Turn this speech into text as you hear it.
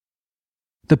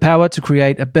The power to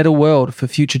create a better world for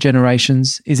future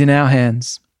generations is in our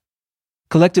hands.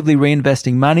 Collectively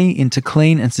reinvesting money into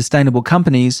clean and sustainable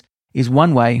companies is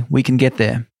one way we can get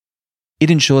there.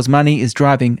 It ensures money is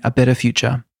driving a better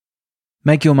future.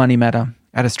 Make your money matter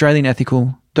at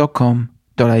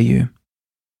australianethical.com.au.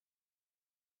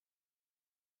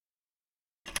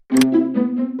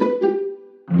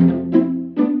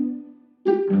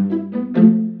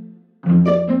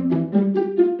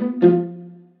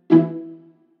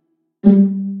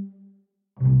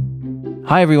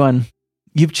 Hi everyone.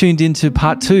 You've tuned into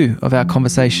part 2 of our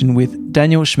conversation with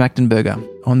Daniel Schmachtenberger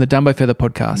on the Dumbo Feather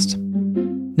podcast.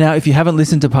 Now, if you haven't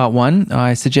listened to part 1,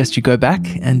 I suggest you go back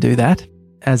and do that,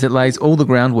 as it lays all the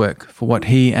groundwork for what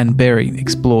he and Barry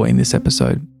explore in this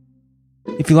episode.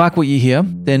 If you like what you hear,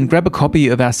 then grab a copy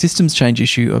of our Systems Change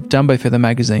issue of Dumbo Feather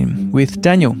magazine with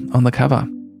Daniel on the cover.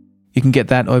 You can get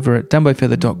that over at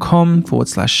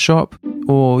dumbofeather.com/shop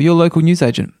or your local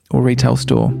newsagent or retail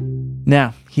store.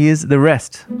 Now, here's the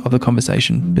rest of the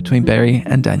conversation between Barry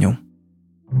and Daniel.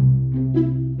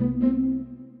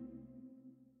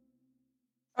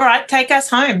 All right, take us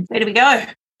home. Where do we go?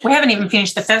 We haven't even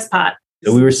finished the first part.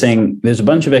 So we were saying there's a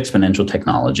bunch of exponential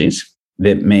technologies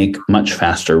that make much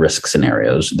faster risk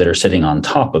scenarios that are sitting on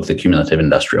top of the cumulative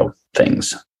industrial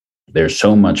things. There's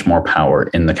so much more power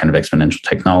in the kind of exponential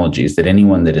technologies that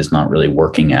anyone that is not really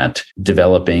working at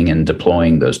developing and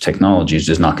deploying those technologies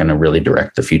is not going to really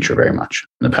direct the future very much.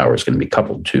 The power is going to be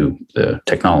coupled to the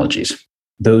technologies.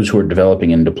 Those who are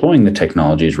developing and deploying the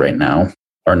technologies right now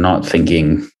are not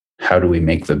thinking, how do we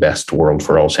make the best world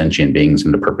for all sentient beings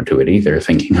into perpetuity? They're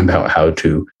thinking about how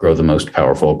to grow the most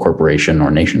powerful corporation or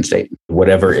nation state.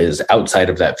 Whatever is outside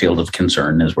of that field of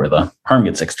concern is where the harm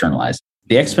gets externalized.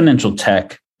 The exponential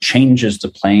tech changes the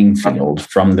playing field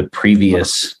from the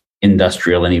previous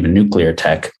industrial and even nuclear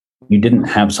tech. You didn't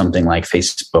have something like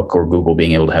Facebook or Google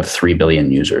being able to have 3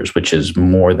 billion users, which is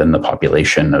more than the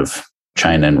population of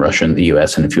China and Russia and the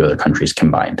US and a few other countries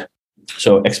combined.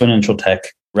 So exponential tech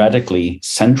radically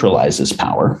centralizes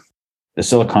power. The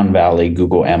Silicon Valley,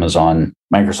 Google, Amazon,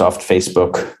 Microsoft,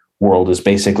 Facebook world is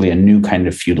basically a new kind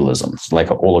of feudalism. It's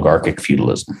like an oligarchic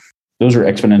feudalism. Those are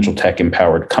exponential tech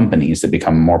empowered companies that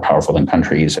become more powerful than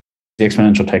countries. The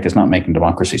exponential tech is not making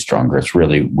democracy stronger. It's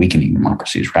really weakening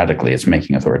democracies radically. It's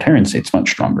making authoritarian states much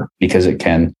stronger because it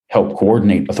can help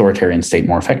coordinate authoritarian state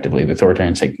more effectively. The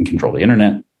authoritarian state can control the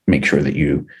internet, make sure that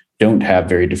you don't have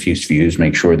very diffuse views,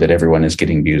 make sure that everyone is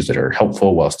getting views that are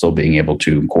helpful while still being able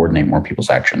to coordinate more people's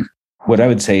action. What I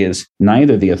would say is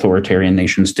neither the authoritarian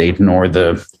nation state nor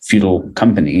the feudal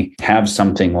company have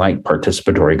something like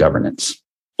participatory governance,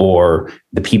 or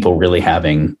the people really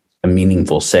having a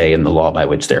meaningful say in the law by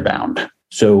which they're bound.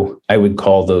 So I would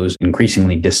call those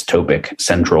increasingly dystopic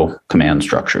central command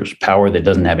structures, power that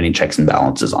doesn't have any checks and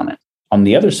balances on it. On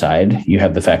the other side, you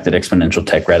have the fact that exponential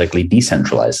tech radically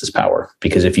decentralizes power,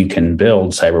 because if you can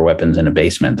build cyber weapons in a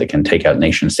basement that can take out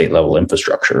nation state level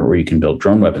infrastructure, or you can build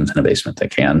drone weapons in a basement that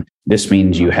can, this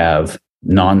means you have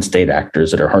non-state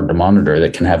actors that are hard to monitor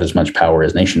that can have as much power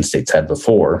as nation states had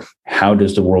before. How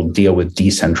does the world deal with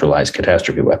decentralized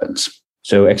catastrophe weapons?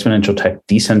 So exponential tech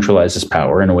decentralizes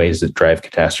power in ways that drive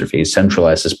catastrophes,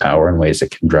 centralizes power in ways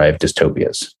that can drive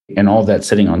dystopias. And all that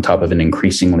sitting on top of an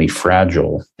increasingly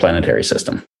fragile planetary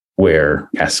system where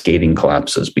cascading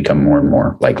collapses become more and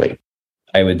more likely.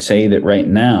 I would say that right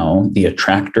now, the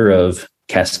attractor of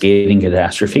cascading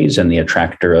catastrophes and the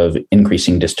attractor of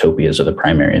increasing dystopias are the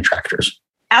primary attractors.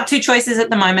 Our two choices at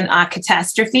the moment are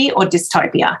catastrophe or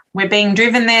dystopia. We're being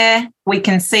driven there. We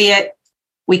can see it.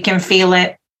 We can feel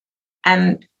it.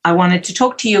 And I wanted to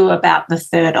talk to you about the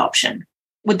third option.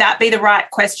 Would that be the right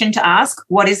question to ask?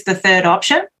 What is the third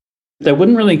option? I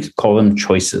wouldn't really call them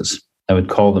choices. I would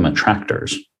call them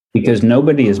attractors, because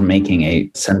nobody is making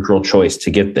a central choice to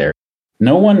get there.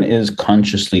 No one is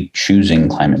consciously choosing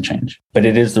climate change, but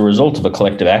it is the result of a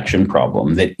collective action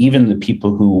problem that even the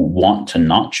people who want to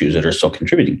not choose it are still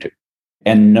contributing to.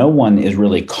 And no one is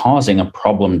really causing a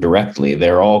problem directly.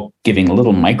 They're all giving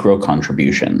little micro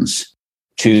contributions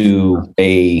to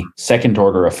a second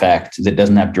order effect that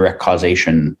doesn't have direct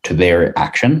causation to their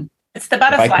action. It's the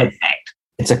butterfly effect.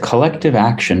 It's a collective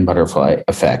action butterfly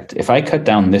effect. If I cut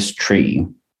down this tree,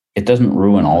 it doesn't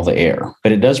ruin all the air,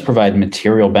 but it does provide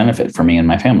material benefit for me and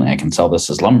my family. I can sell this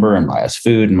as lumber and buy us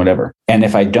food and whatever. And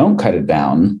if I don't cut it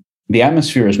down, the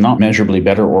atmosphere is not measurably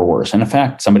better or worse. And in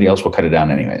fact, somebody else will cut it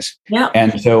down anyways. Yeah.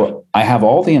 And so I have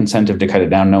all the incentive to cut it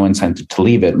down, no incentive to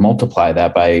leave it, multiply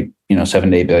that by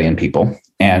 7 to 8 billion people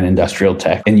and industrial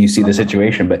tech. And you see the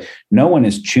situation, but no one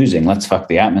is choosing, let's fuck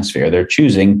the atmosphere. They're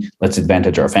choosing, let's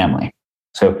advantage our family.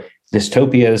 So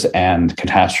Dystopias and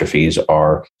catastrophes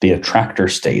are the attractor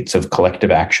states of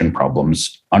collective action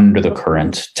problems under the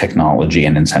current technology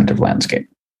and incentive landscape.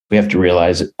 We have to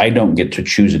realize I don't get to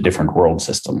choose a different world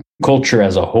system. Culture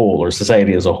as a whole or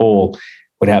society as a whole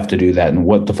would have to do that. And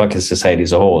what the fuck is society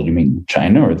as a whole? You mean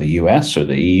China or the US or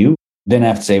the EU? Then I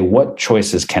have to say, what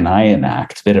choices can I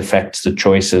enact that affects the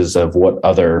choices of what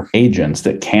other agents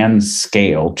that can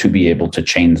scale to be able to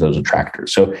change those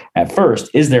attractors? So at first,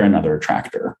 is there another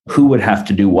attractor? Who would have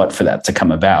to do what for that to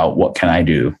come about? What can I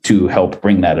do to help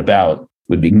bring that about?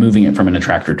 Would be moving it from an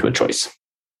attractor to a choice.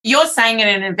 You're saying it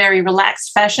in a very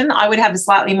relaxed fashion. I would have a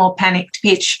slightly more panicked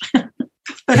pitch.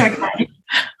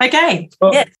 Okay.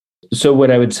 Well, yes. So what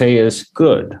I would say is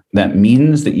good. That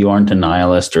means that you aren't a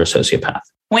nihilist or a sociopath.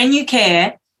 When you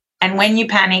care and when you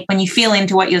panic, when you feel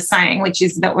into what you're saying, which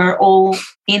is that we're all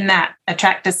in that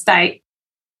attractor state,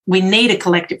 we need a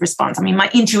collective response. I mean, my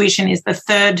intuition is the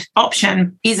third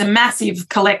option is a massive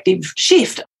collective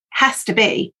shift, has to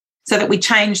be, so that we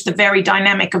change the very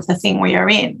dynamic of the thing we are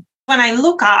in. When I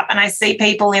look up and I see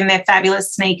people in their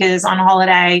fabulous sneakers on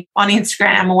holiday, on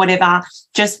Instagram or whatever,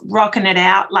 just rocking it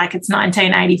out like it's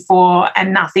 1984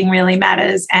 and nothing really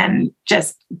matters and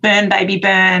just burn, baby,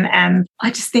 burn. And I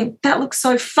just think that looks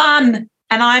so fun.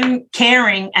 And I'm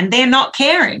caring and they're not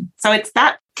caring. So it's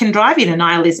that can drive you to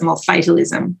nihilism or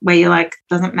fatalism where you're like,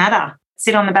 doesn't matter.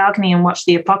 Sit on the balcony and watch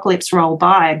the apocalypse roll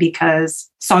by because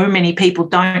so many people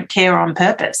don't care on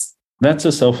purpose. That's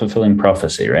a self-fulfilling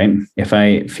prophecy, right? If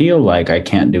I feel like I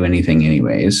can't do anything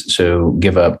anyways, so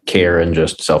give up care and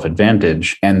just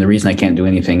self-advantage. And the reason I can't do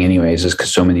anything anyways is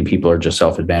because so many people are just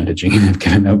self-advantaging and have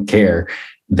given up care.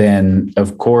 Then,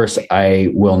 of course,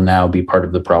 I will now be part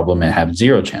of the problem and have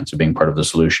zero chance of being part of the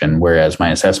solution. Whereas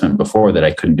my assessment before that I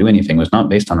couldn't do anything was not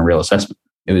based on a real assessment.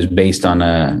 It was based on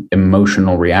an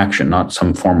emotional reaction, not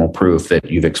some formal proof that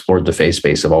you've explored the phase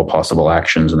space of all possible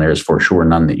actions and there is for sure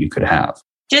none that you could have.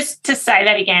 Just to say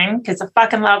that again, because I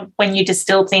fucking love when you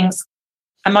distill things,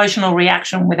 emotional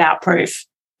reaction without proof.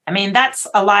 I mean, that's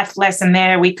a life lesson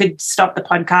there. We could stop the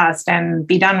podcast and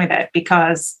be done with it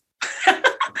because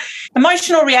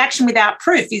emotional reaction without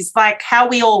proof is like how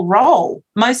we all roll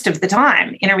most of the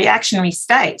time in a reactionary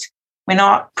state. We're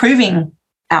not proving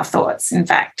our thoughts, in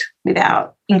fact,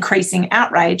 without increasing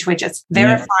outrage. We're just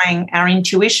verifying our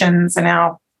intuitions and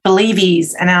our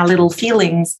believies and our little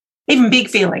feelings, even big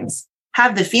feelings.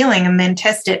 Have the feeling and then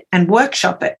test it and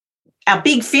workshop it. Our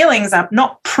big feelings are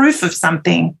not proof of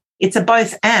something. It's a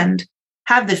both and.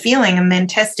 Have the feeling and then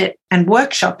test it and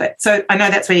workshop it. So I know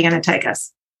that's where you're going to take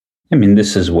us. I mean,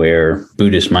 this is where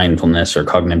Buddhist mindfulness or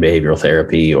cognitive behavioral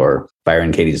therapy or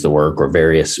Byron Katie's The Work or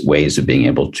various ways of being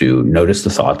able to notice the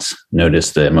thoughts,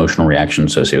 notice the emotional reaction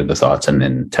associated with the thoughts, and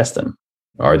then test them.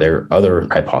 Are there other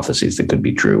hypotheses that could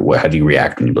be true? How do you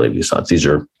react when you believe these thoughts? These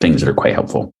are things that are quite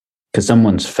helpful. Because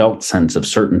someone's felt sense of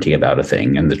certainty about a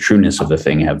thing and the trueness of the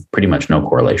thing have pretty much no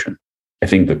correlation. I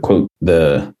think the quote,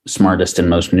 the smartest and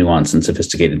most nuanced and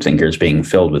sophisticated thinkers being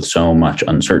filled with so much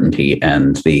uncertainty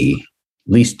and the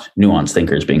least nuanced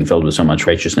thinkers being filled with so much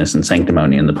righteousness and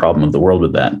sanctimony and the problem of the world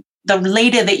with that. The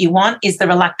leader that you want is the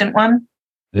reluctant one.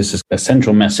 This is a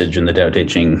central message in the Tao Te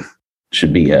Ching.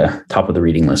 Should be top of the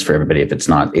reading list for everybody if it's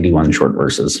not 81 short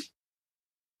verses.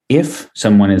 If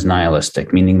someone is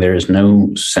nihilistic, meaning there is no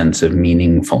sense of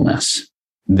meaningfulness,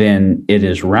 then it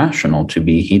is rational to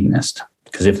be hedonist.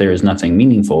 Because if there is nothing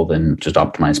meaningful, then just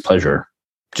optimize pleasure,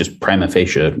 just prima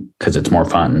facie, because it's more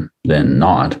fun than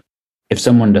not. If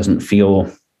someone doesn't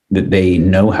feel that they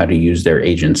know how to use their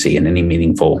agency in any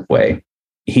meaningful way,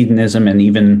 hedonism and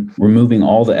even removing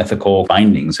all the ethical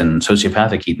bindings and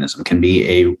sociopathic hedonism can be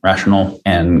a rational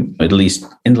and at least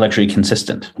intellectually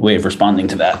consistent way of responding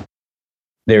to that.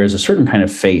 There is a certain kind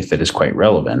of faith that is quite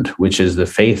relevant, which is the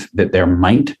faith that there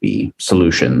might be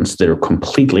solutions that are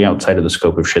completely outside of the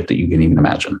scope of shit that you can even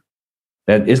imagine.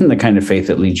 That isn't the kind of faith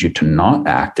that leads you to not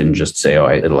act and just say, oh,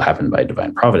 it'll happen by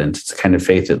divine providence. It's the kind of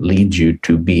faith that leads you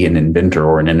to be an inventor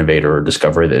or an innovator or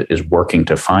discoverer that is working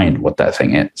to find what that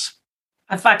thing is.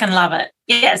 I fucking love it.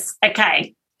 Yes.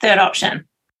 Okay. Third option.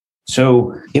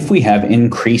 So if we have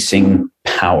increasing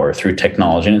power through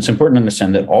technology, and it's important to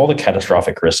understand that all the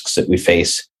catastrophic risks that we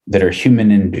face that are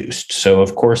human-induced. So,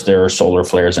 of course, there are solar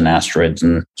flares and asteroids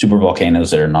and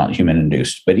supervolcanoes that are not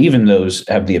human-induced, but even those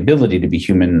have the ability to be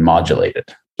human-modulated.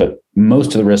 But most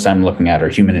of the risks I'm looking at are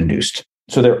human-induced.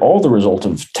 So they're all the result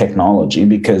of technology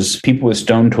because people with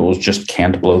stone tools just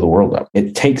can't blow the world up.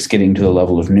 It takes getting to the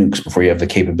level of nukes before you have the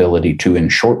capability to, in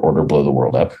short order, blow the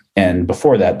world up. And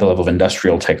before that, the level of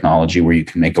industrial technology where you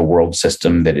can make a world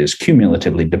system that is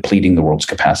cumulatively depleting the world's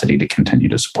capacity to continue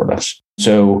to support us.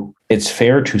 So it's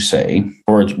fair to say,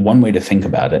 or it's one way to think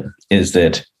about it, is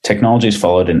that technology's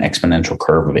followed an exponential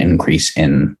curve of increase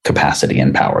in capacity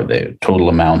and power, the total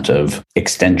amount of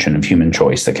extension of human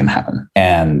choice that can happen.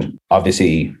 And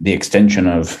obviously, the extension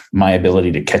of my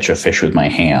ability to catch a fish with my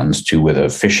hands to with a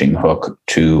fishing hook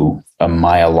to a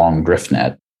mile-long drift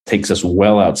net takes us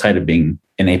well outside of being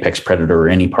an apex predator or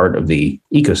any part of the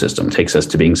ecosystem, takes us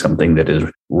to being something that is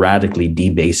radically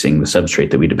debasing the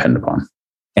substrate that we depend upon.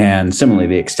 And similarly,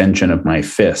 the extension of my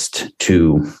fist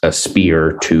to a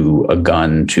spear, to a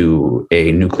gun, to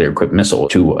a nuclear-equipped missile,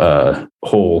 to a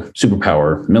whole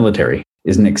superpower military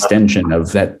is an extension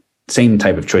of that same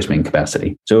type of choice-making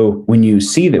capacity. So when you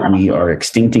see that we are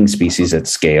extincting species at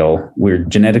scale, we're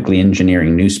genetically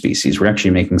engineering new species, we're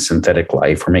actually making synthetic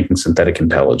life, we're making synthetic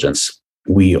intelligence.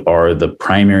 We are the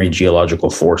primary geological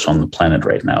force on the planet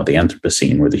right now, the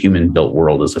Anthropocene, where the human-built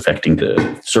world is affecting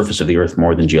the surface of the earth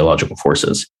more than geological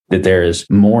forces, that there is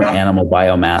more animal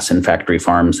biomass in factory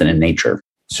farms than in nature.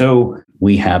 So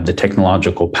we have the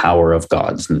technological power of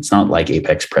gods, and it's not like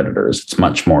apex predators. It's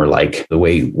much more like the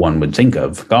way one would think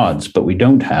of gods, but we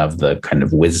don't have the kind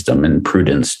of wisdom and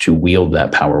prudence to wield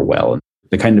that power well.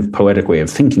 The kind of poetic way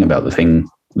of thinking about the thing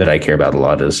that I care about a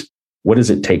lot is, what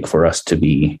does it take for us to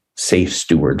be safe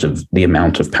stewards of the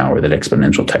amount of power that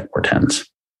exponential tech portends?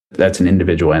 That's an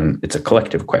individual and it's a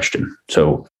collective question.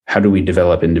 So how do we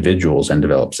develop individuals and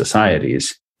develop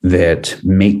societies that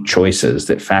make choices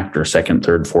that factor second,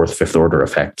 third, fourth, fifth order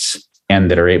effects,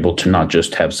 and that are able to not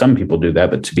just have some people do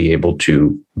that, but to be able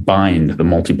to bind the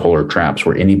multipolar traps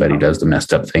where anybody does the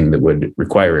messed up thing that would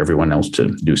require everyone else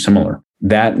to do similar?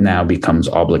 That now becomes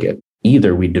obligate.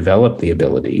 Either we develop the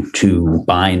ability to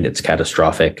bind its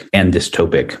catastrophic and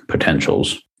dystopic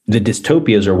potentials. The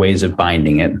dystopias are ways of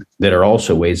binding it that are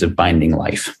also ways of binding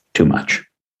life too much.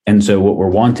 And so what we're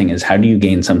wanting is, how do you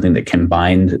gain something that can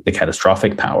bind the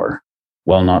catastrophic power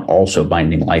while not also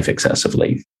binding life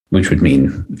excessively, which would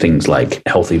mean things like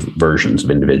healthy versions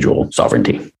of individual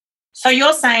sovereignty. So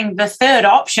you're saying the third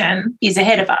option is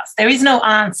ahead of us. There is no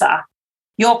answer.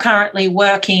 You're currently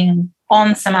working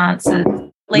on some answers.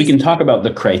 We can talk about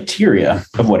the criteria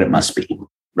of what it must be,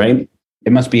 right?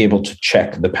 It must be able to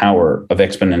check the power of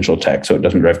exponential tech so it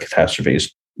doesn't drive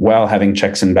catastrophes while having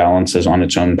checks and balances on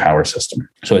its own power system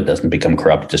so it doesn't become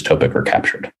corrupt, dystopic, or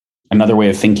captured. Another way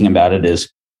of thinking about it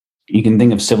is, you can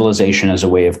think of civilization as a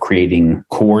way of creating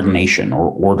coordination or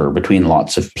order between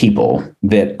lots of people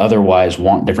that otherwise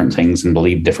want different things and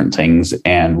believe different things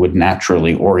and would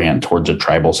naturally orient towards a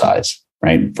tribal size.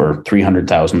 Right? For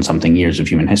 300,000 something years of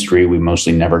human history, we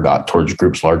mostly never got towards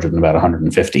groups larger than about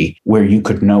 150, where you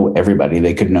could know everybody.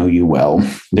 They could know you well.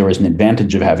 There was an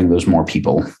advantage of having those more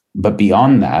people. But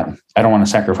beyond that, I don't want to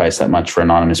sacrifice that much for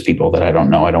anonymous people that I don't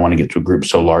know. I don't want to get to a group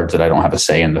so large that I don't have a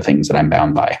say in the things that I'm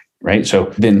bound by. Right? So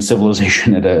then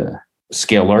civilization at a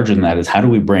scale larger than that is, how do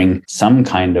we bring some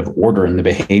kind of order in the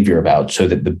behavior about so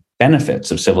that the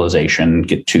benefits of civilization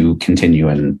get to continue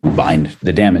and bind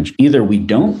the damage? Either we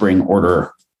don't bring order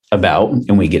about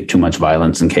and we get too much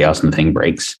violence and chaos and the thing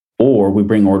breaks, or we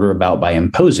bring order about by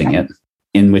imposing it,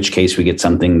 in which case we get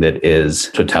something that is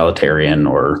totalitarian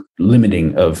or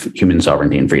limiting of human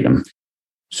sovereignty and freedom.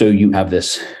 So you have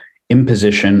this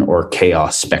imposition or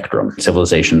chaos spectrum.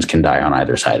 Civilizations can die on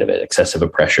either side of it, excessive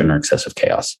oppression or excessive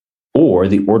chaos. Or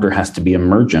the order has to be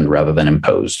emergent rather than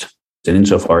imposed. And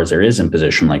insofar as there is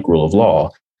imposition like rule of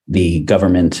law, the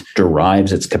government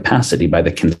derives its capacity by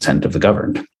the consent of the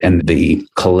governed. And the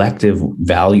collective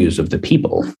values of the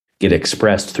people get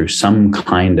expressed through some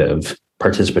kind of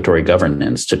participatory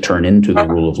governance to turn into the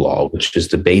rule of law, which is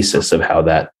the basis of how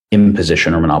that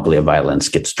imposition or monopoly of violence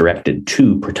gets directed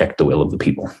to protect the will of the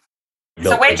people.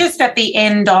 So we're just at the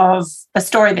end of a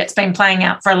story that's been playing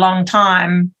out for a long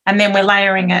time, and then we're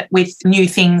layering it with new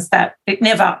things that it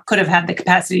never could have had the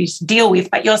capacity to deal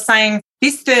with. But you're saying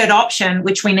this third option,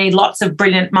 which we need lots of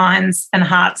brilliant minds and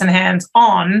hearts and hands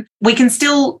on, we can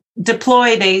still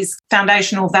deploy these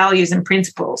foundational values and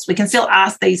principles. We can still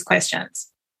ask these questions.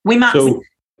 We must. So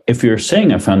if you're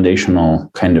saying a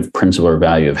foundational kind of principle or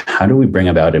value of how do we bring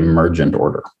about emergent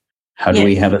order? How do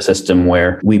we have a system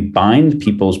where we bind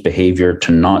people's behavior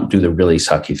to not do the really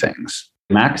sucky things,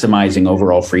 maximizing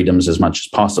overall freedoms as much as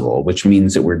possible, which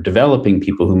means that we're developing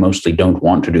people who mostly don't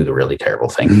want to do the really terrible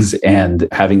things and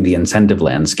having the incentive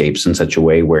landscapes in such a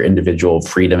way where individual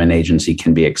freedom and agency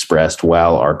can be expressed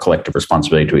while our collective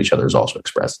responsibility to each other is also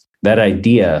expressed. That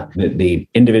idea that the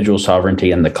individual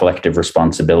sovereignty and the collective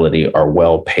responsibility are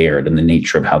well paired in the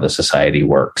nature of how the society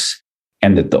works,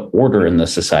 and that the order in the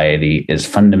society is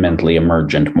fundamentally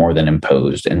emergent more than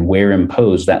imposed. And where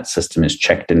imposed, that system is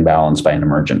checked and balanced by an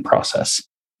emergent process.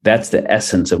 That's the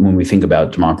essence of when we think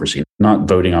about democracy, not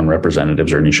voting on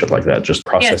representatives or any shit like that, just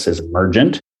processes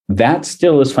emergent. That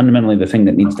still is fundamentally the thing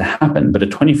that needs to happen. But a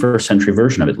 21st century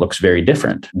version of it looks very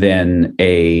different than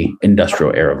a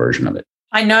industrial era version of it.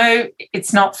 I know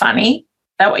it's not funny.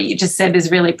 That what you just said is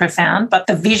really profound. But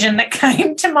the vision that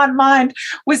came to my mind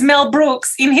was Mel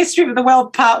Brooks in History of the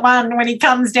World Part 1, when he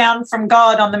comes down from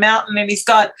God on the mountain and he's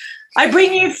got, I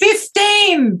bring you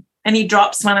 15. And he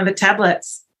drops one of the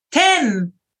tablets.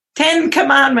 10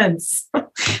 commandments.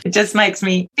 It just makes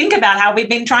me think about how we've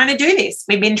been trying to do this.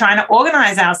 We've been trying to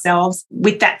organize ourselves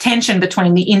with that tension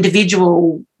between the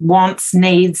individual wants,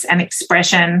 needs, and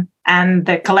expression and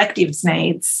the collective's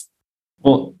needs.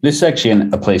 Well, this is actually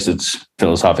a place that's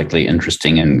philosophically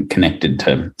interesting and connected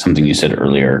to something you said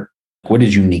earlier. What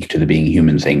is unique to the being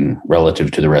human thing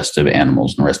relative to the rest of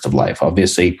animals and the rest of life?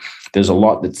 Obviously, there's a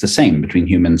lot that's the same between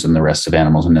humans and the rest of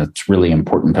animals, and it's really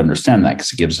important to understand that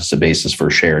because it gives us a basis for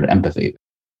shared empathy.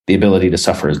 The ability to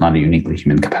suffer is not a uniquely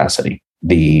human capacity.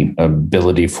 The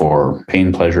ability for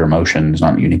pain, pleasure, emotion is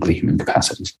not uniquely human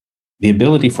capacities. The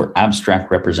ability for abstract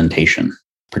representation,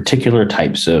 particular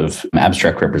types of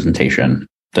abstract representation,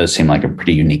 does seem like a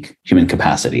pretty unique human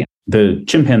capacity. The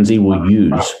chimpanzee will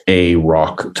use a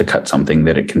rock to cut something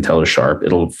that it can tell is sharp.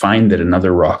 It'll find that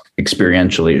another rock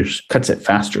experientially cuts it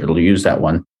faster. It'll use that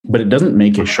one, but it doesn't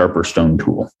make a sharper stone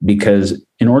tool, because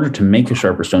in order to make a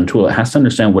sharper stone tool, it has to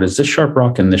understand, what does this sharp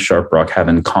rock and this sharp rock have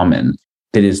in common?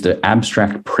 That is the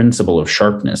abstract principle of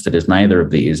sharpness that is neither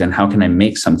of these. And how can I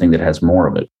make something that has more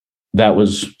of it? That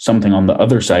was something on the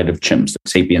other side of chimps.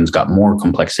 Sapiens got more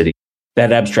complexity.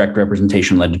 That abstract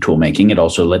representation led to tool making. It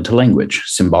also led to language,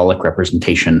 symbolic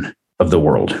representation of the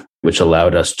world, which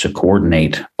allowed us to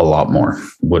coordinate a lot more.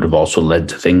 Would have also led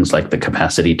to things like the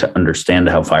capacity to understand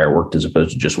how fire worked as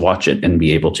opposed to just watch it and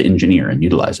be able to engineer and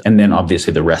utilize it. And then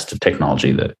obviously the rest of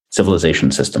technology, the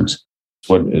civilization systems.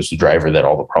 What is the driver that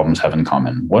all the problems have in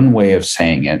common? One way of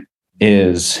saying it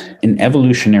is an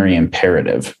evolutionary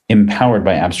imperative empowered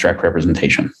by abstract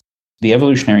representation. The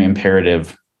evolutionary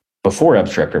imperative before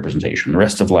abstract representation, the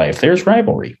rest of life, there's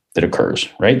rivalry that occurs,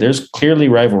 right? There's clearly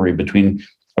rivalry between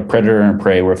a predator and a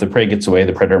prey, where if the prey gets away,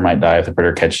 the predator might die. If the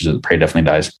predator catches it, the prey definitely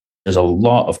dies. There's a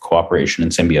lot of cooperation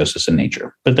and symbiosis in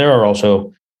nature, but there are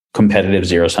also competitive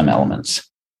zero-sum elements.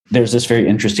 There's this very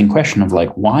interesting question of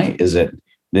like, why is it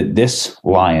that this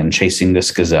lion chasing this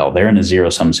gazelle, they're in a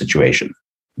zero-sum situation,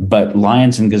 but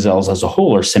lions and gazelles as a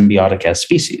whole are symbiotic as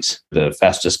species. The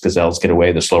fastest gazelles get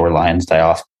away, the slower lions die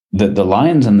off. The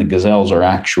lions and the gazelles are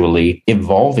actually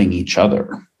evolving each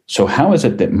other. So how is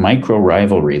it that micro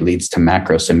rivalry leads to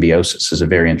macro symbiosis is a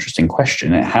very interesting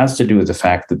question. It has to do with the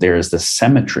fact that there is this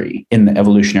symmetry in the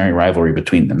evolutionary rivalry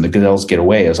between them. The gazelles get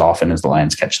away as often as the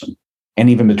lions catch them. And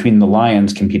even between the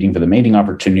lions competing for the mating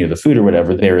opportunity or the food or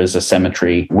whatever, there is a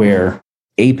symmetry where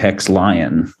apex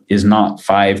lion is not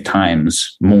 5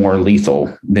 times more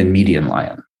lethal than median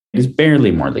lion. It's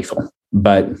barely more lethal.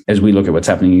 But as we look at what's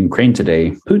happening in Ukraine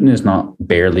today, Putin is not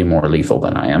barely more lethal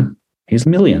than I am. He's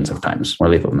millions of times more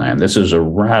lethal than I am. This is a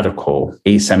radical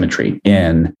asymmetry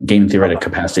in game theoretic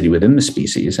capacity within the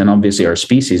species. And obviously our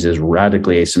species is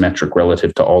radically asymmetric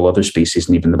relative to all other species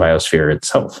and even the biosphere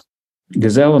itself.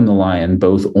 Gazelle and the lion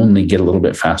both only get a little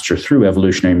bit faster through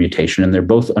evolutionary mutation, and they're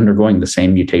both undergoing the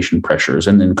same mutation pressures,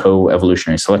 and then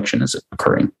co-evolutionary selection is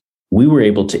occurring. We were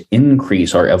able to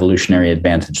increase our evolutionary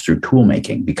advantage through tool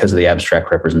making because of the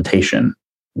abstract representation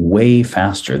way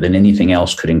faster than anything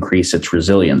else could increase its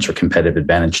resilience or competitive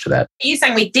advantage to that. You're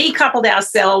saying we decoupled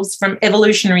ourselves from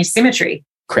evolutionary symmetry?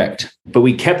 Correct. But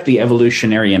we kept the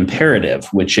evolutionary imperative,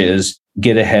 which is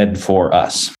get ahead for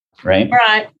us, right?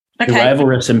 Right. Okay. The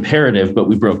rivalrous imperative, but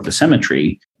we broke the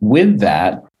symmetry. With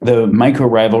that, the micro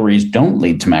rivalries don't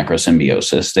lead to macro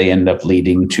symbiosis. They end up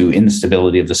leading to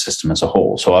instability of the system as a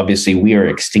whole. So obviously we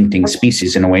are extincting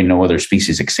species in a way no other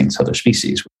species extincts other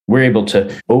species. We're able to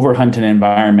overhunt an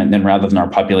environment, and then rather than our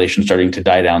population starting to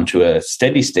die down to a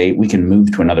steady state, we can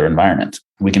move to another environment.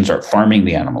 We can start farming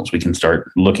the animals. We can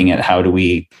start looking at how do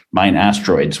we mine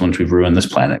asteroids once we've ruined this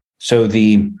planet. So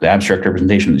the abstract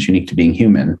representation that's unique to being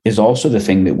human is also the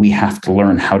thing that we have to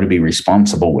learn how to be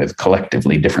responsible with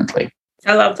collectively differently.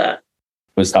 I love that.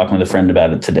 I was talking with a friend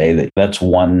about it today, that's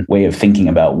one way of thinking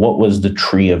about what was the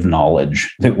tree of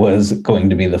knowledge that was going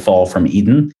to be the fall from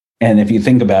Eden. And if you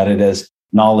think about it as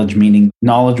knowledge, meaning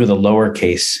knowledge with a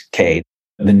lowercase k,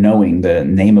 the knowing, the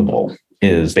nameable,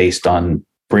 is based on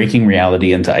breaking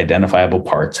reality into identifiable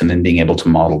parts and then being able to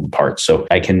model the parts. So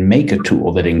I can make a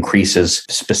tool that increases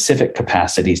specific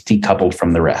capacities decoupled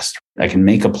from the rest. I can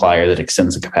make a plier that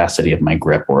extends the capacity of my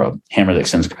grip, or a hammer that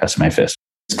extends the capacity of my fist.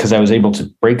 because I was able to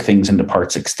break things into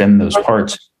parts, extend those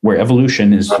parts, where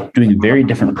evolution is doing a very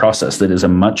different process that is a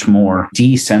much more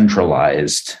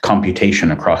decentralized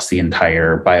computation across the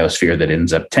entire biosphere that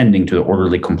ends up tending to the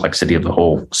orderly complexity of the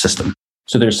whole system.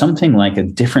 So there's something like a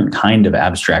different kind of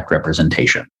abstract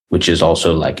representation, which is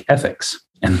also like ethics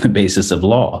and the basis of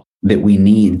law, that we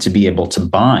need to be able to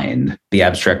bind the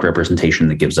abstract representation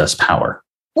that gives us power.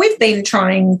 We've been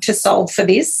trying to solve for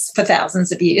this for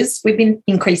thousands of years. We've been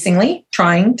increasingly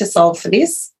trying to solve for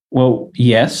this. Well,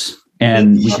 yes.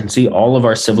 And we can see all of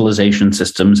our civilization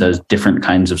systems as different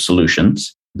kinds of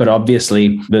solutions. But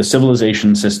obviously, the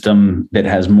civilization system that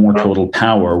has more total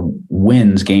power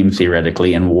wins game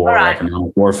theoretically in war,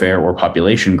 economic warfare, or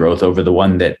population growth over the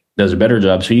one that does a better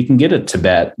job. So you can get a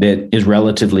Tibet that is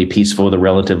relatively peaceful with a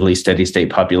relatively steady state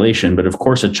population. But of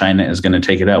course, a China is going to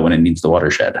take it out when it needs the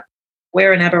watershed.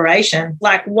 We're an aberration.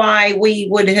 Like why we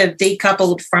would have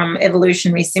decoupled from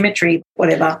evolutionary symmetry,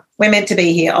 whatever. We're meant to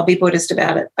be here. I'll be Buddhist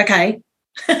about it. Okay.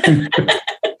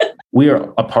 We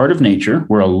are a part of nature.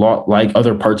 We're a lot like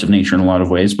other parts of nature in a lot of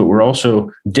ways, but we're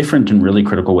also different in really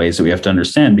critical ways that we have to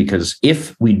understand, because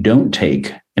if we don't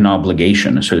take an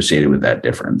obligation associated with that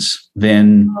difference,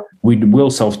 then we will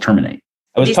self-terminate.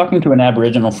 I was talking to an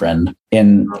Aboriginal friend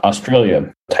in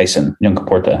Australia, Tyson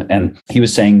Yunkaporta, and he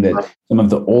was saying that some of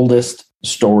the oldest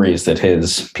stories that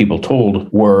his people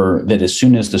told were that as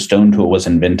soon as the stone tool was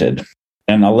invented,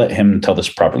 and I'll let him tell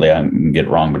this properly, I can get it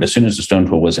wrong, but as soon as the stone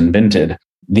tool was invented,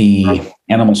 the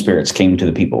animal spirits came to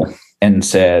the people and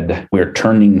said, we're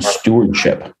turning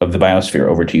stewardship of the biosphere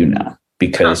over to you now,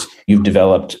 because you've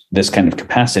developed this kind of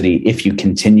capacity. If you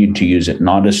continued to use it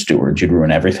not as stewards, you'd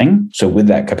ruin everything. So with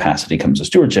that capacity comes a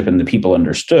stewardship. And the people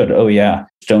understood, oh yeah,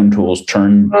 stone tools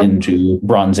turn into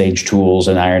Bronze Age tools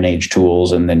and Iron Age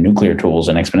tools, and then nuclear tools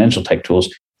and exponential tech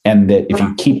tools. And that if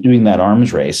you keep doing that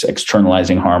arms race,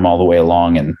 externalizing harm all the way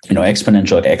along, and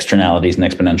exponential externalities and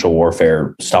exponential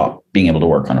warfare stop being able to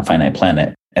work on a finite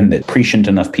planet, and that prescient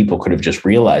enough people could have just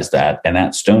realized that, and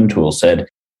that stone tool said,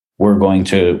 we're going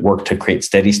to work to create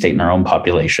steady state in our own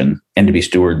population and to be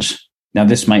stewards. Now,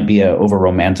 this might be a over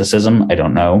romanticism. I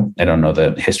don't know. I don't know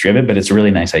the history of it, but it's a really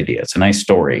nice idea. It's a nice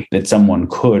story that someone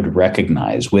could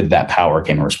recognize. With that power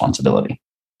came a responsibility.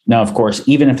 Now, of course,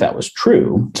 even if that was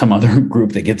true, some other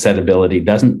group that gets that ability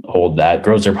doesn't hold that,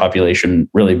 grows their population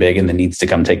really big, and then needs to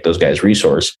come take those guys'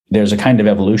 resource. There's a kind of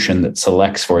evolution that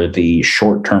selects for the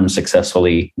short-term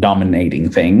successfully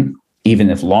dominating thing, even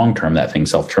if long-term that thing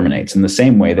self-terminates. In the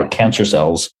same way that cancer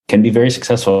cells can be very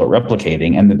successful at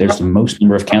replicating, and that there's the most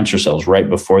number of cancer cells right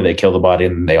before they kill the body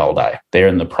and they all die. They're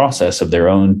in the process of their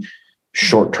own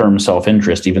short-term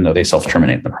self-interest, even though they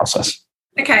self-terminate in the process.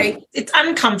 Okay, it's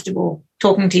uncomfortable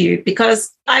talking to you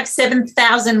because I have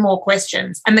 7,000 more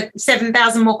questions, and the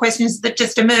 7,000 more questions that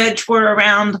just emerged were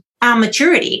around our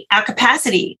maturity, our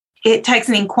capacity. It takes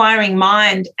an inquiring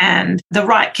mind and the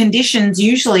right conditions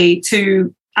usually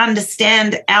to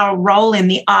understand our role in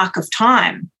the arc of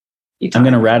time. I'm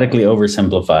going to radically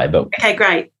oversimplify, but okay,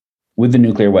 great. With the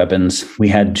nuclear weapons, we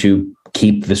had to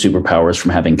keep the superpowers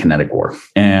from having kinetic war.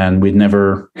 And we'd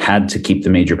never had to keep the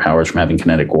major powers from having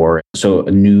kinetic war. So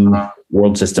a new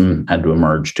world system had to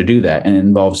emerge to do that. And it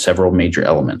involved several major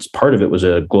elements. Part of it was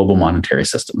a global monetary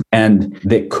system, and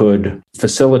that could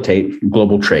facilitate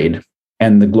global trade.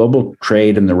 And the global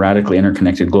trade and the radically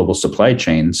interconnected global supply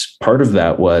chains, part of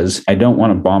that was, I don't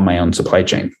want to bomb my own supply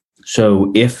chain.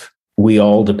 So if we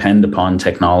all depend upon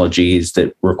technologies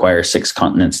that require 6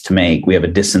 continents to make, we have a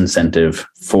disincentive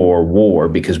for war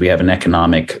because we have an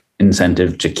economic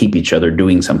incentive to keep each other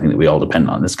doing something that we all depend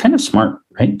on. It's kind of smart,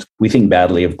 right? We think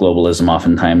badly of globalism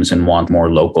oftentimes and want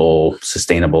more local,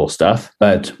 sustainable stuff,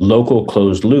 but local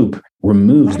closed loop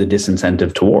removes the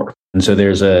disincentive to war. And so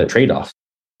there's a trade-off.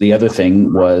 The other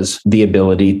thing was the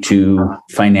ability to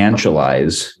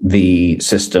financialize the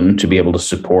system to be able to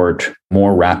support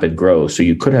more rapid growth. So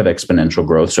you could have exponential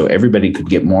growth, so everybody could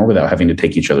get more without having to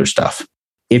take each other's stuff.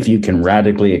 If you can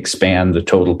radically expand the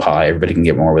total pie, everybody can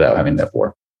get more without having that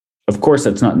war. Of course,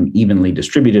 that's not an evenly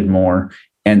distributed more,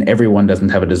 and everyone doesn't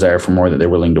have a desire for more that they're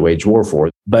willing to wage war for.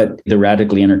 But the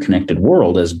radically interconnected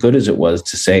world, as good as it was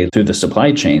to say through the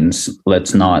supply chains,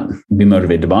 let's not be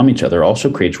motivated to bomb each other,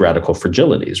 also creates radical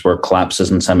fragilities where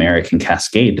collapses in some area can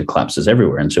cascade to collapses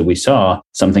everywhere. And so we saw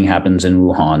something happens in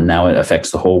Wuhan. Now it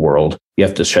affects the whole world. You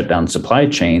have to shut down supply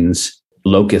chains.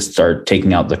 Locusts are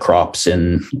taking out the crops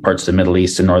in parts of the Middle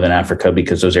East and Northern Africa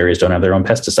because those areas don't have their own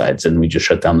pesticides. And we just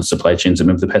shut down the supply chains that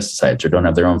move the pesticides, or don't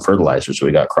have their own fertilizers. So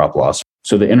we got crop loss.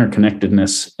 So the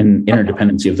interconnectedness and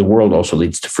interdependency of the world also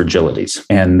leads to fragilities,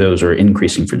 and those are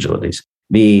increasing fragilities.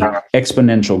 The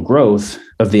exponential growth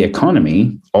of the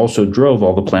economy also drove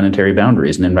all the planetary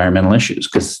boundaries and environmental issues,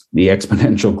 because the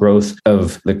exponential growth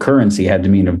of the currency had to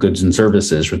mean of goods and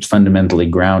services, which fundamentally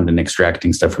ground and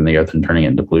extracting stuff from the earth and turning it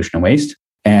into pollution and waste.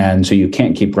 And so you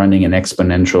can't keep running an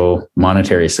exponential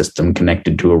monetary system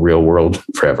connected to a real world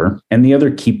forever. And the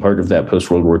other key part of that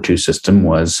post-World War II system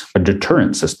was a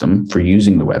deterrent system for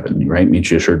using the weapon, right?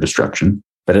 Mutually assured destruction.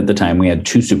 But at the time, we had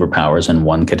two superpowers and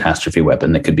one catastrophe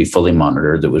weapon that could be fully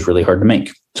monitored that was really hard to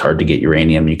make. It's hard to get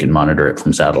uranium. You can monitor it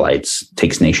from satellites. It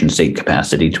takes nation state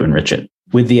capacity to enrich it.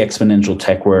 With the exponential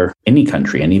tech where any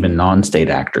country and even non-state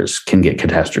actors can get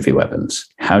catastrophe weapons,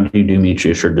 how do you do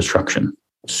mutually assured destruction?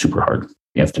 Super hard.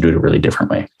 You have to do it a really different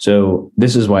way. So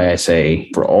this is why I say,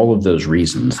 for all of those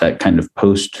reasons, that kind of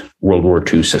post-World War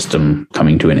II system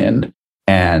coming to an end,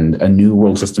 and a new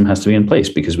world system has to be in place,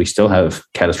 because we still have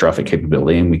catastrophic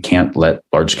capability and we can't let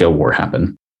large-scale war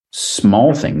happen.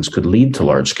 Small things could lead to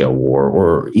large-scale war,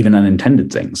 or even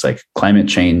unintended things like climate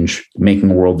change.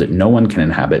 Making a world that no one can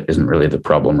inhabit isn't really the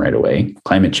problem right away.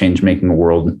 Climate change making a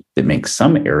world that makes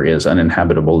some areas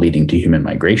uninhabitable, leading to human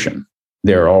migration.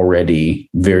 There are already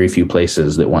very few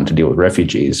places that want to deal with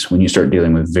refugees. When you start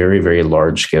dealing with very, very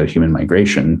large-scale human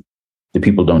migration, the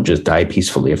people don't just die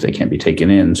peacefully if they can't be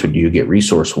taken in. So do you get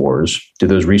resource wars? Do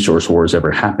those resource wars ever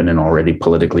happen in already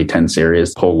politically tense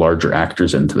areas, pull larger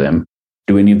actors into them?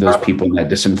 Do any of those people in that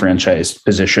disenfranchised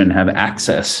position have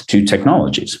access to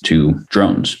technologies, to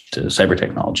drones, to cyber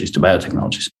technologies, to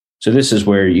biotechnologies? So this is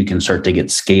where you can start to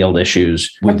get scaled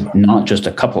issues with not just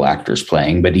a couple actors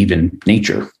playing, but even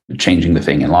nature changing the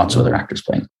thing and lots of other actors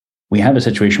playing. We have a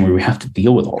situation where we have to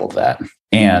deal with all of that.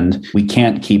 And we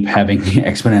can't keep having the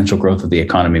exponential growth of the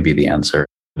economy be the answer.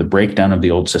 The breakdown of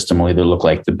the old system will either look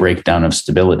like the breakdown of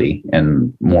stability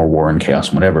and more war and chaos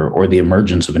and whatever, or the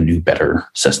emergence of a new, better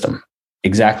system.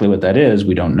 Exactly what that is,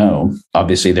 we don't know.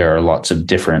 Obviously, there are lots of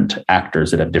different actors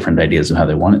that have different ideas of how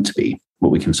they want it to be.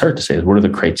 What we can start to say is, what are the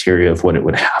criteria of what it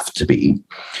would have to be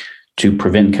to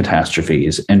prevent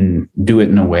catastrophes and do it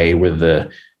in a way where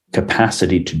the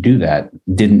capacity to do that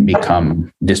didn't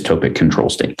become dystopic control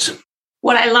states?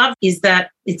 What I love is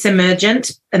that it's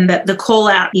emergent, and that the call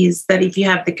out is that if you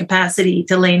have the capacity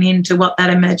to lean into what that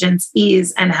emergence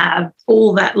is and have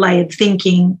all that layered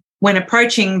thinking when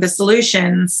approaching the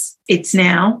solutions, it's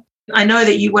now. I know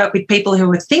that you work with people who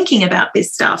are thinking about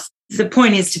this stuff. The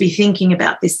point is to be thinking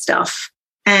about this stuff.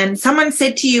 And someone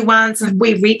said to you once, have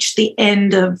we reached the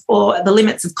end of, or the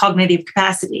limits of cognitive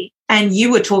capacity? And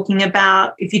you were talking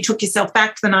about, if you took yourself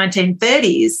back to the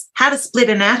 1930s, how to split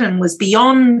an atom was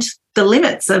beyond the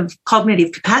limits of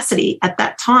cognitive capacity at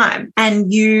that time.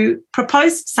 And you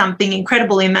proposed something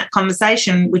incredible in that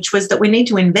conversation, which was that we need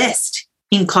to invest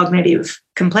in cognitive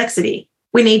complexity.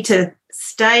 We need to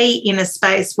stay in a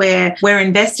space where we're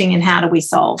investing in how do we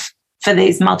solve for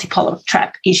these multipolar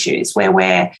trap issues, where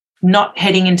we're not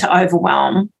heading into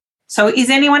overwhelm. So is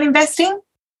anyone investing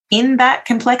in that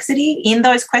complexity, in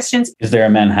those questions? Is there a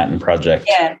Manhattan Project?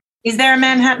 Yeah. Is there a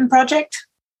Manhattan Project?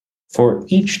 For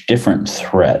each different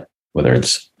threat, whether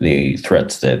it's the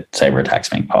threats that cyber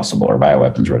attacks make possible or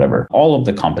bioweapons or whatever, all of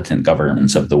the competent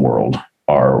governments of the world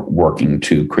are working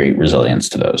to create resilience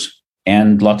to those.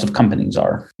 And lots of companies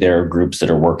are. There are groups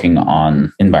that are working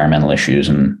on environmental issues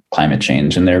and climate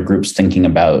change, and there are groups thinking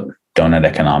about donut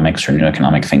economics or new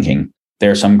economic thinking.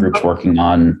 There are some groups working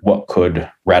on what could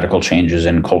radical changes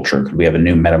in culture. Could we have a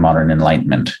new metamodern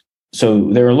enlightenment? So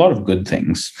there are a lot of good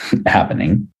things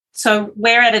happening. So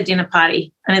we're at a dinner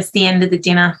party and it's the end of the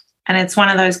dinner, and it's one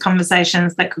of those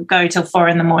conversations that could go till 4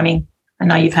 a.m. I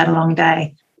know you've had a long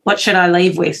day. What should I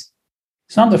leave with?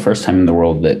 It's not the first time in the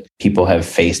world that people have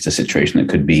faced a situation that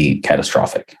could be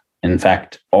catastrophic. In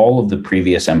fact, all of the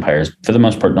previous empires, for the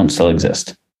most part, don't still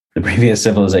exist. The previous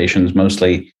civilizations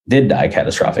mostly did die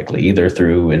catastrophically, either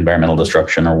through environmental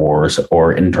destruction or wars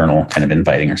or internal kind of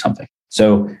infighting or something.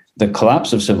 So the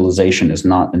collapse of civilization is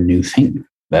not a new thing.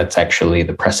 That's actually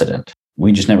the precedent.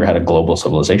 We just never had a global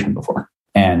civilization before.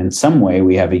 And in some way,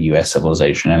 we have a US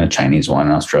civilization and a Chinese one,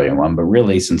 an Australian one. But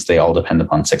really, since they all depend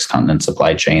upon 6 continent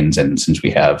supply chains, and since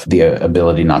we have the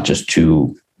ability not just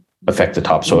to affect the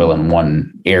topsoil in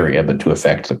one area, but to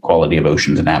affect the quality of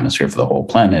oceans and atmosphere for the whole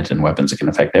planet, and weapons that can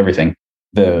affect everything,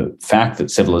 the fact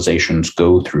that civilizations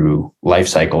go through life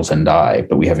cycles and die,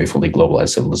 but we have a fully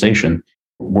globalized civilization,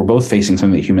 we're both facing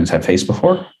something that humans have faced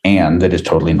before and that is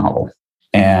totally novel.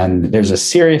 And there's a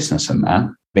seriousness in that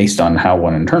based on how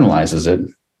one internalizes it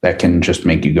that can just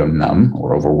make you go numb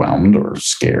or overwhelmed or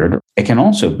scared. It can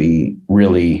also be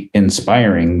really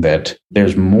inspiring that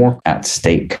there's more at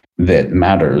stake that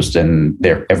matters than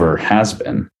there ever has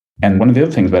been. And one of the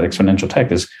other things about exponential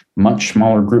tech is much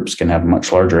smaller groups can have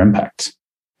much larger impacts.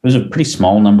 There's a pretty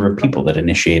small number of people that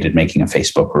initiated making a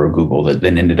Facebook or a Google that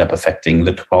then ended up affecting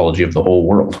the topology of the whole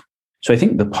world. So I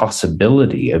think the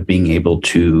possibility of being able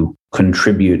to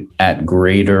contribute at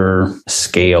greater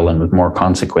scale and with more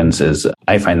consequences,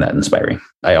 I find that inspiring.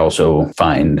 I also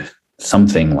find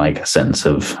something like a sense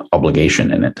of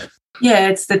obligation in it. Yeah,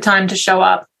 it's the time to show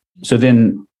up. So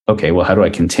then, okay, well, how do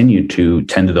I continue to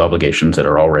tend to the obligations that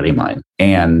are already mine?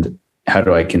 And how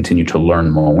do I continue to learn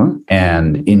more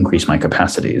and increase my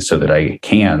capacities so that I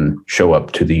can show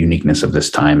up to the uniqueness of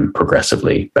this time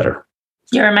progressively better?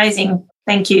 You're amazing.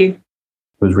 Thank you.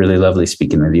 It was really lovely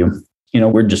speaking with you.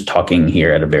 We're just talking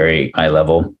here at a very high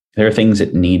level. There are things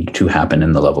that need to happen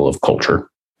in the level of culture.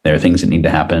 There are things that need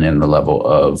to happen in the level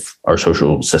of our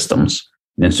social systems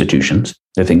and institutions.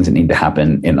 There are things that need to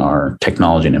happen in our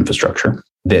technology and infrastructure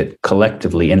that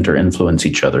collectively inter-influence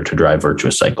each other to drive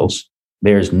virtuous cycles.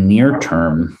 There's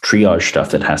near-term triage stuff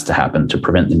that has to happen to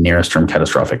prevent the nearest-term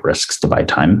catastrophic risks to buy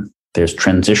time. There's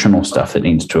transitional stuff that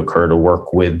needs to occur to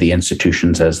work with the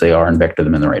institutions as they are and vector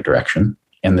them in the right direction.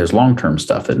 And there's long-term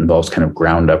stuff that involves kind of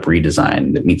ground-up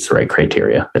redesign that meets the right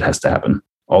criteria that has to happen.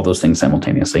 All those things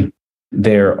simultaneously.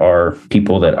 There are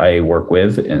people that I work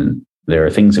with, and there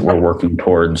are things that we're working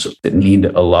towards that need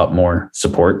a lot more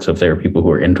support. So if there are people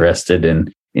who are interested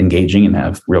in engaging and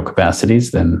have real capacities,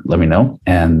 then let me know.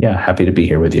 And yeah, happy to be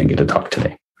here with you and get to talk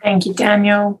today. Thank you,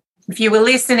 Daniel. If you were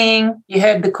listening, you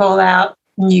heard the call out,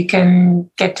 you can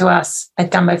get to us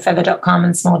at dumbofeather.com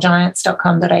and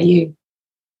smallgiants.com.au.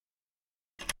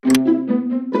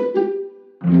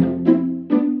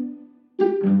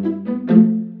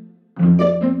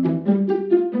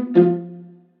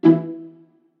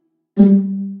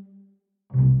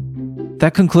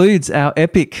 That concludes our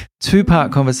epic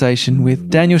two-part conversation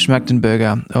with Daniel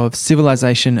Schmachtenberger of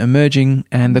Civilization Emerging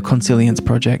and the Consilience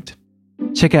Project.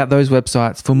 Check out those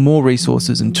websites for more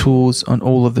resources and tools on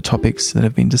all of the topics that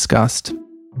have been discussed.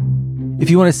 If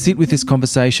you want to sit with this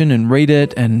conversation and read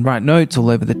it and write notes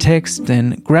all over the text,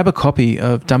 then grab a copy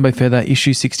of Dumbo Feather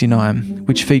issue 69,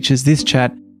 which features this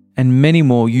chat and many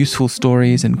more useful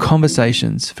stories and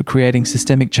conversations for creating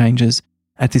systemic changes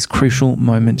at this crucial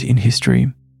moment in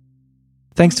history.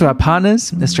 Thanks to our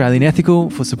partners, Australian Ethical,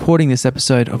 for supporting this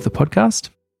episode of the podcast.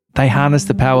 They harness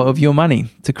the power of your money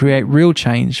to create real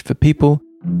change for people,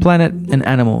 planet, and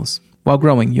animals while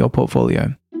growing your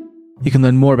portfolio. You can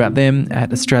learn more about them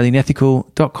at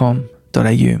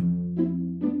australianethical.com.au.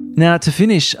 Now, to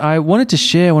finish, I wanted to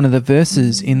share one of the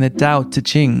verses in the Tao Te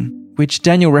Ching, which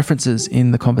Daniel references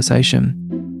in the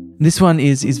conversation. This one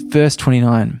is verse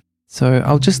 29, so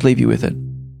I'll just leave you with it.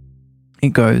 It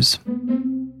goes,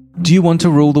 "Do you want to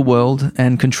rule the world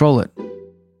and control it?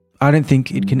 I don't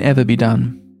think it can ever be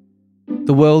done.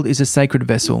 The world is a sacred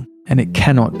vessel and it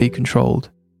cannot be controlled.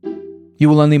 You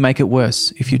will only make it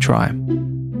worse if you try.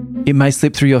 It may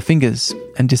slip through your fingers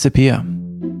and disappear.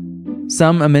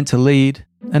 Some are meant to lead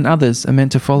and others are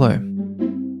meant to follow.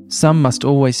 Some must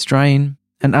always strain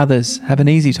and others have an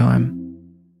easy time.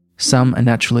 Some are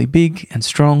naturally big and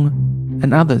strong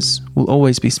and others will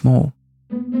always be small.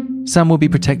 Some will be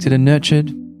protected and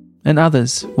nurtured and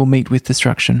others will meet with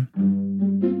destruction.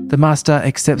 The master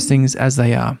accepts things as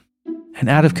they are, and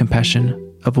out of compassion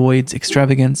avoids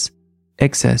extravagance,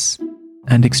 excess,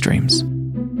 and extremes."